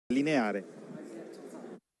lineare.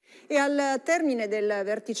 E al termine del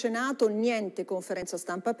vertice NATO niente conferenza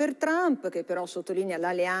stampa per Trump, che però sottolinea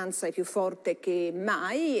l'alleanza è più forte che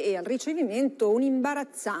mai, e al ricevimento un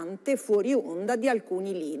imbarazzante fuori onda di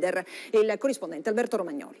alcuni leader. Il corrispondente Alberto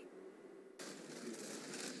Romagnoli.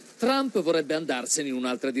 Trump vorrebbe andarsene in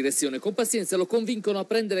un'altra direzione, con pazienza lo convincono a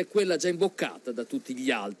prendere quella già imboccata da tutti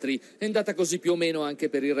gli altri. È andata così più o meno anche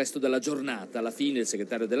per il resto della giornata. Alla fine il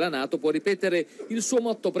segretario della NATO può ripetere il suo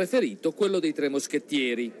motto preferito, quello dei tre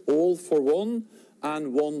moschettieri. All for one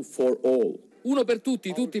and one for all. Uno per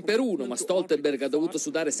tutti, tutti per uno, ma Stoltenberg ha dovuto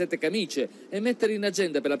sudare 7 camicie e mettere in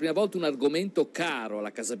agenda per la prima volta un argomento caro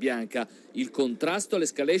alla Casa Bianca, il contrasto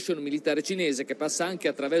all'escalation militare cinese, che passa anche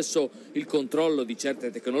attraverso il controllo di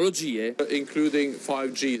certe tecnologie Including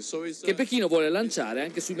 5G. che Pechino vuole lanciare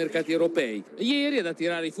anche sui mercati europei. Ieri ad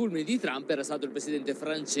attirare i fulmini di Trump era stato il presidente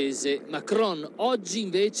francese Macron, oggi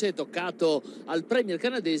invece è toccato al premier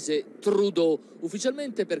canadese Trudeau,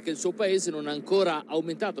 ufficialmente perché il suo paese non ha ancora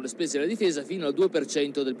aumentato le spese della difesa fino al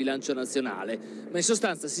 2% del bilancio nazionale, ma in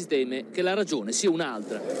sostanza si teme che la ragione sia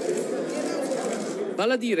un'altra.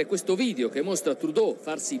 Vale a dire questo video che mostra Trudeau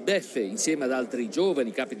farsi beffe insieme ad altri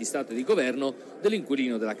giovani capi di Stato e di governo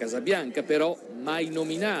dell'inquilino della Casa Bianca, però mai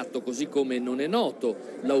nominato, così come non è noto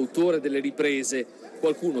l'autore delle riprese,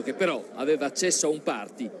 qualcuno che però aveva accesso a un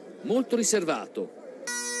party molto riservato.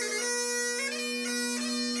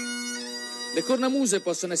 Le cornamuse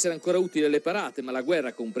possono essere ancora utili alle parate, ma la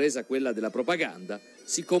guerra, compresa quella della propaganda,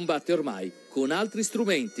 si combatte ormai con altri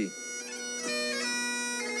strumenti.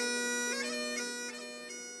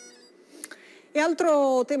 E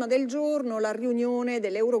altro tema del giorno, la riunione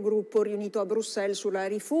dell'Eurogruppo riunito a Bruxelles sulla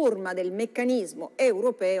riforma del meccanismo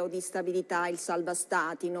europeo di stabilità, il salva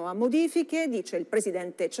stati. No a modifiche, dice il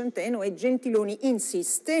presidente Centeno, e Gentiloni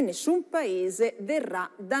insiste, nessun paese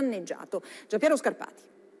verrà danneggiato. Giampiero Scarpati.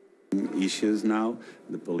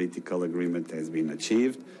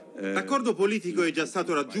 L'accordo politico è già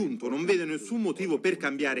stato raggiunto, non vedo nessun motivo per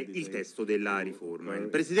cambiare il testo della riforma. Il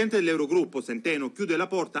presidente dell'Eurogruppo, Centeno, chiude la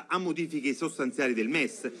porta a modifiche sostanziali del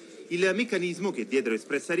MES, il meccanismo che, dietro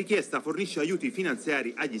espressa richiesta, fornisce aiuti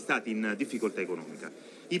finanziari agli stati in difficoltà economica.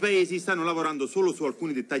 I paesi stanno lavorando solo su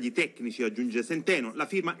alcuni dettagli tecnici, aggiunge Centeno, la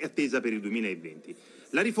firma è attesa per il 2020.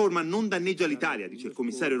 La riforma non danneggia l'Italia, dice il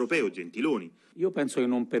commissario europeo Gentiloni. Io penso che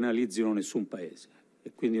non penalizzino nessun paese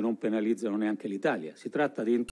e quindi non penalizzano neanche l'Italia. Si tratta di